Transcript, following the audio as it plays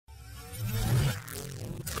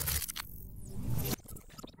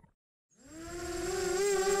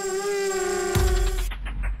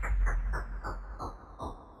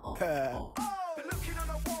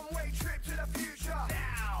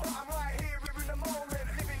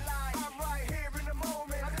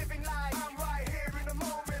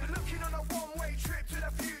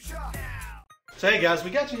So hey guys, we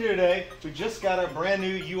got you here today. We just got our brand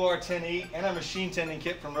new UR10E and our machine tending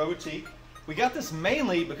kit from Robotiq. We got this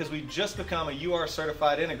mainly because we just become a UR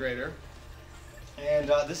certified integrator, and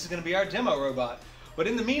this is going to be our demo robot. But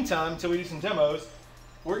in the meantime, until we do some demos,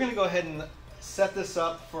 we're going to go ahead and set this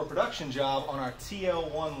up for a production job on our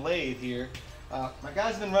TL1 lathe here. My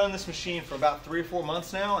guys have been running this machine for about 3 or 4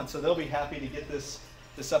 months now, and so they'll be happy to get this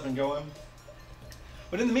up and going.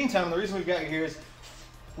 But in the meantime, the reason we've got you here is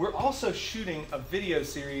we're also shooting a video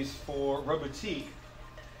series for Robotiq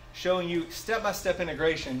showing you step-by-step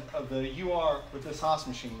integration of the UR with this Haas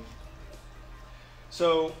machine.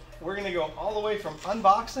 So we're going to go all the way from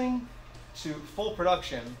unboxing to full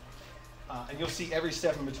production, and you'll see every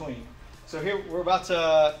step in between. So here we're about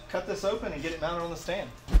to cut this open and get it mounted on the stand.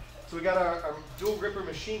 So we got our dual gripper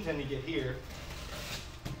machine tending kit here.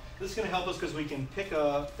 This is going to help us because we can pick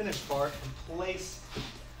a finished part and place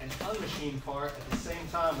an unmachined part at the same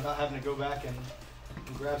time without having to go back and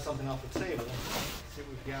grab something off the table. Let's see what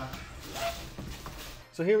we've got.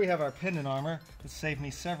 So here we have our pendant armor. This saved me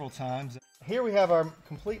several times. Here we have our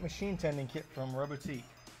complete machine tending kit from Robotiq.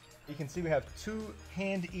 You can see we have 2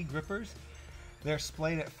 hand e-grippers. They're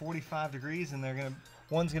splayed at 45 degrees, and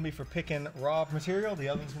one's gonna be for picking raw material, the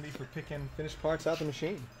other one's gonna be for picking finished parts out the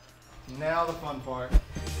machine. Now the fun part.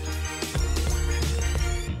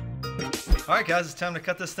 All right guys, it's time to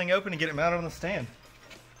cut this thing open and get it mounted on the stand.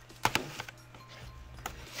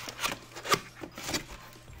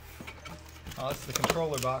 Oh, that's the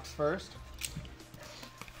controller box first.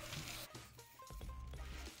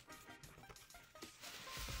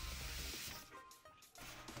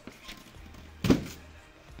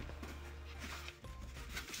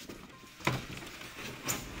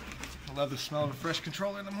 I love the smell of a fresh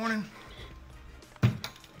controller in the morning.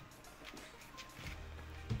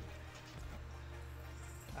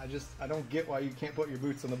 I don't get why you can't put your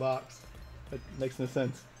boots on the box. That makes no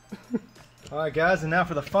sense. Alright guys, and now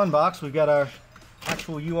for the fun box, we've got our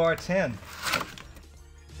actual UR10.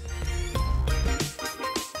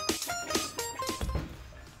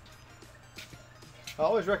 I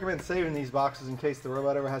always recommend saving these boxes in case the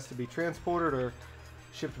robot ever has to be transported or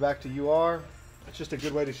shipped back to UR. It's just a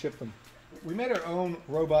good way to ship them. We made our own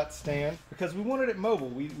robot stand because we wanted it mobile.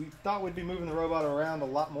 We thought we'd be moving the robot around a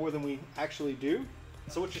lot more than we actually do.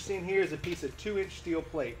 So what you're seeing here is a piece of 2-inch steel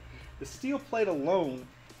plate. The steel plate alone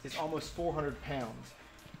is almost 400 pounds.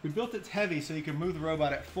 We built it heavy so you can move the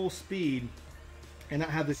robot at full speed and not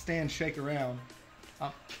have the stand shake around.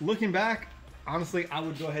 Looking back, honestly, I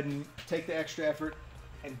would go ahead and take the extra effort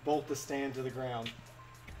and bolt the stand to the ground.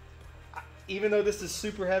 Even though this is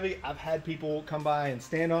super heavy, I've had people come by and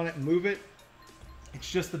stand on it and move it.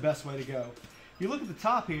 It's just the best way to go. If you look at the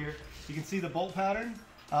top here, you can see the bolt pattern.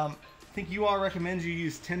 I think UR recommends you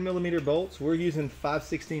use 10mm bolts. We're using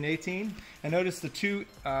 5/16/18. And notice the 2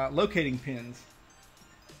 locating pins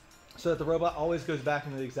so that the robot always goes back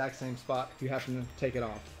into the exact same spot if you happen to take it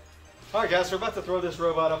off. All right guys, so we're about to throw this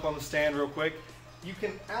robot up on the stand real quick. You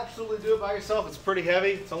can absolutely do it by yourself. It's pretty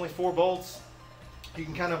heavy. It's only 4 bolts. You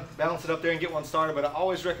can kind of balance it up there and get one started, but I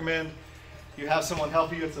always recommend you have someone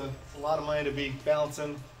help you. It's a lot of money to be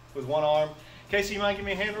balancing with one arm. Casey, you mind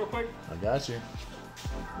giving me a hand real quick? I got you.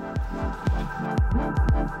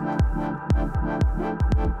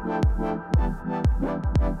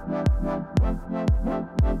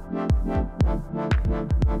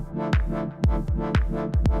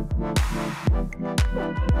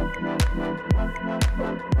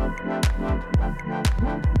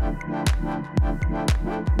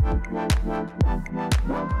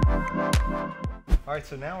 All right,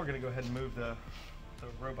 so now we're going to go ahead and move the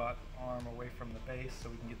robot arm away from the base so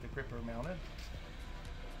we can get the gripper mounted.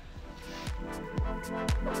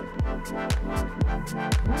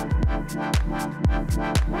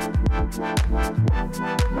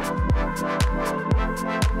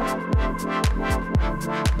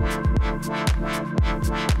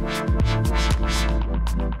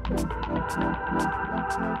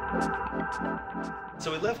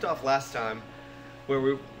 So we left off last time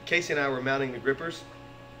where Casey and I were mounting the grippers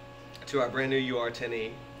to our brand new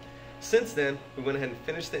UR10E. Since then, we went ahead and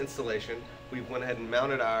finished the installation. We went ahead and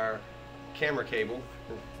mounted our camera cable,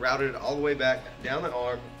 routed it all the way back down the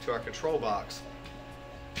arm to our control box,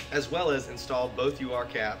 as well as installed both UR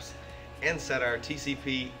caps and set our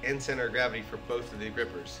TCP and center of gravity for both of the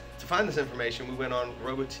grippers. To find this information, we went on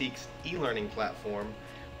Robotiq's e-learning platform,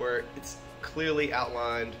 where it's clearly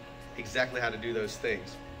outlined exactly how to do those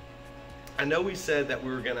things. I know we said that we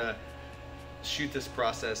were gonna shoot this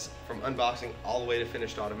process from unboxing all the way to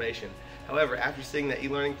finished automation. However, after seeing that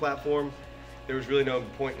e-learning platform, there was really no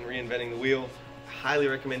point in reinventing the wheel. I highly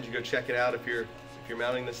recommend you go check it out if you're If you're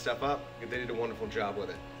mounting this stuff up, they did a wonderful job with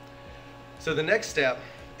it. So the next step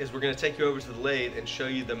is we're going to take you over to the lathe and show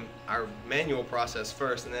you our manual process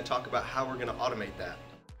first, and then talk about how we're going to automate that.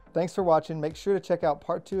 Thanks for watching. Make sure to check out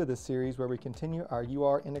part 2 of this series where we continue our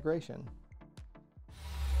UR integration.